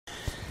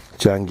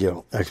John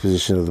Gill,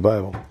 Exposition of the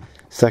Bible.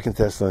 2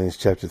 Thessalonians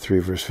chapter 3,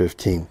 verse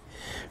 15.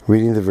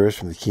 Reading the verse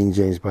from the King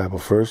James Bible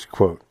first,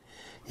 quote,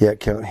 "Yet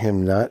count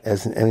him not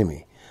as an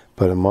enemy,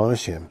 but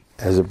admonish him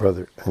as a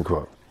brother,"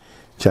 unquote.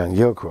 John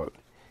Gill, quote,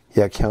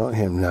 "Yet count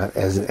him not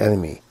as an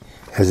enemy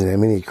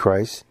to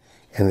Christ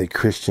and the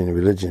Christian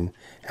religion,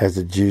 as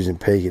the Jews and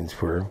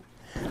pagans were,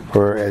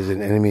 or as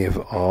an enemy of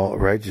all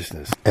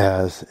righteousness,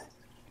 as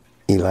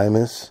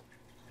Elymas,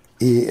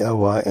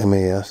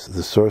 Elymas,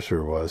 the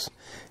sorcerer was,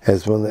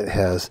 as one that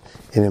has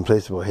an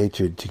implacable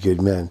hatred to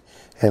good men,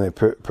 and a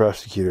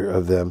persecutor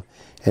of them,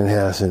 and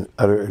has an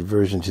utter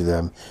aversion to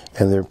them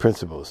and their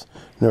principles,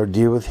 nor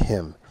deal with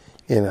him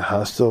in a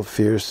hostile,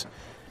 furious,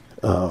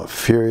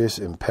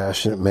 and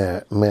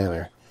passionate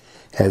manner,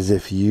 as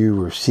if you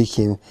were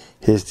seeking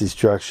his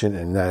destruction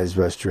and not his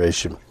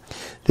restoration."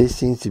 This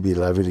seems to be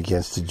levied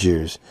against the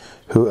Jews,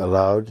 who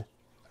allowed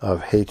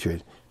of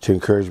hatred to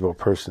incorrigible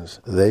persons.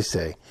 They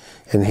say,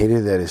 "And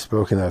hatred that is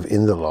spoken of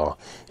in the law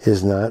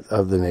is not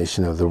of the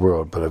nation of the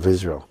world, but of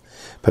Israel.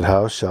 But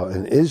how shall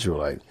an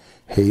Israelite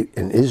hate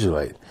an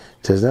Israelite?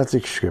 Does not the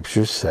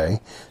Scriptures say,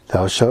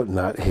 Thou shalt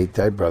not hate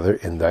thy brother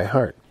in thy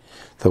heart?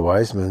 The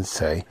wise men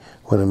say,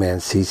 when a man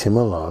sees him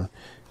alone,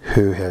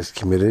 who has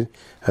committed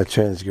a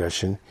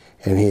transgression,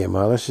 and he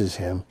admonishes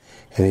him,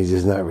 and he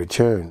does not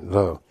return,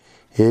 lo,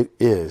 it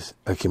is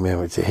a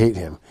commandment to hate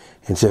him,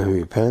 until he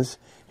repents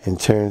and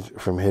turns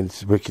from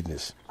his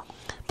wickedness.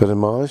 But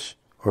admonish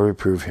or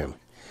reprove him,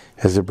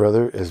 as a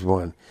brother, as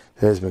one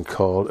that has been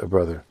called a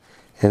brother,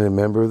 and a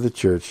member of the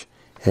church,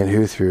 and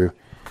who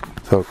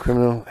though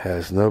criminal,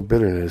 has no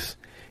bitterness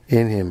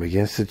in him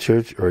against the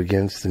church or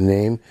against the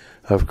name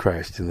of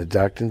Christ and the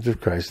doctrines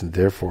of Christ, and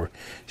therefore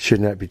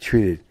should not be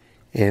treated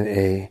in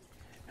a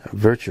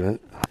virulent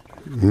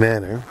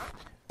manner,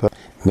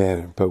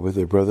 but with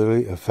a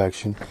brotherly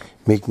affection,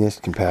 meekness,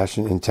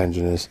 compassion, and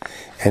tenderness,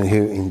 and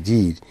who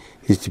indeed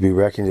is to be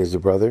reckoned as a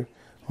brother,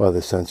 while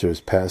the censor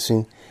is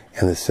passing,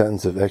 and the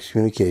sentence of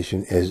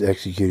excommunication is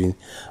executing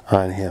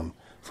on him.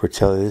 For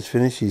till it is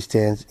finished, he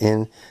stands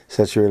in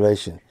such a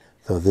relation,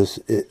 though this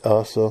it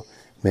also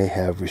may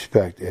have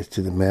respect as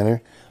to the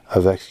manner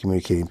of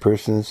excommunicating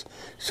persons,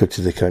 so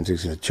to the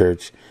context of the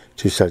church,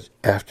 to such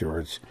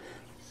afterwards,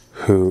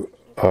 who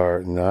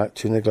are not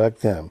to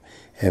neglect them,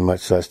 and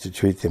much less to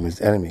treat them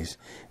as enemies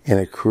in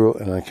a cruel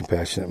and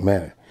uncompassionate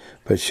manner,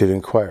 but should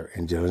inquire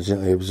and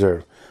diligently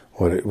observe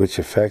which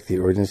effect the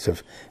ordinance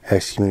of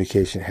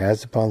excommunication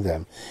has upon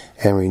them,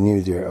 and renew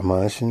their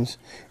admonitions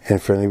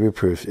and friendly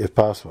reproofs, if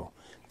possible,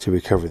 to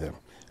recover them."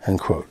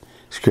 Unquote.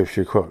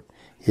 Scripture, quote,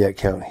 "Yet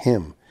count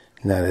him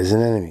not as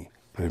an enemy,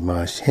 but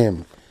admonish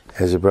him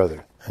as a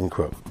brother."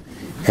 Unquote.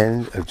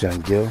 End of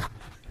John Gill,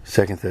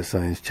 2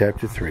 Thessalonians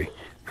chapter 3,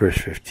 verse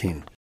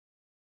 15.